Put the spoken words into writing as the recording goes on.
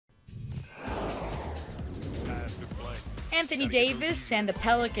Anthony Davis and the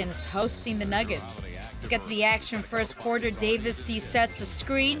Pelicans hosting the Nuggets. Let's get to the action. First quarter, Davis sets a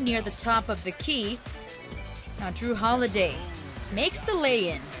screen near the top of the key. Now Drew Holiday makes the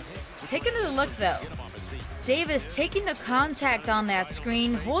lay-in. Take another look though. Davis taking the contact on that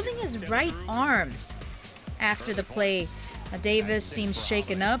screen, holding his right arm. After the play, Davis seems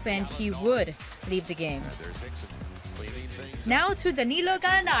shaken up and he would leave the game. Now to Danilo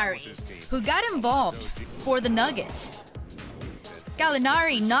Gallinari, who got involved for the Nuggets.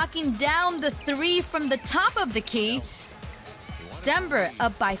 Gallinari knocking down the three from the top of the key. Denver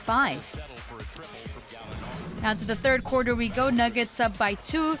up by 5. Now to the third quarter we go. Nuggets up by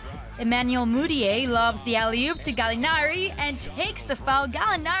 2. Emmanuel Mudiay lobs the alley-oop to Gallinari and takes the foul.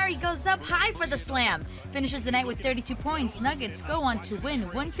 Gallinari goes up high for the slam. Finishes the night with 32 points. Nuggets go on to win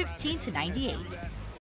 115-98.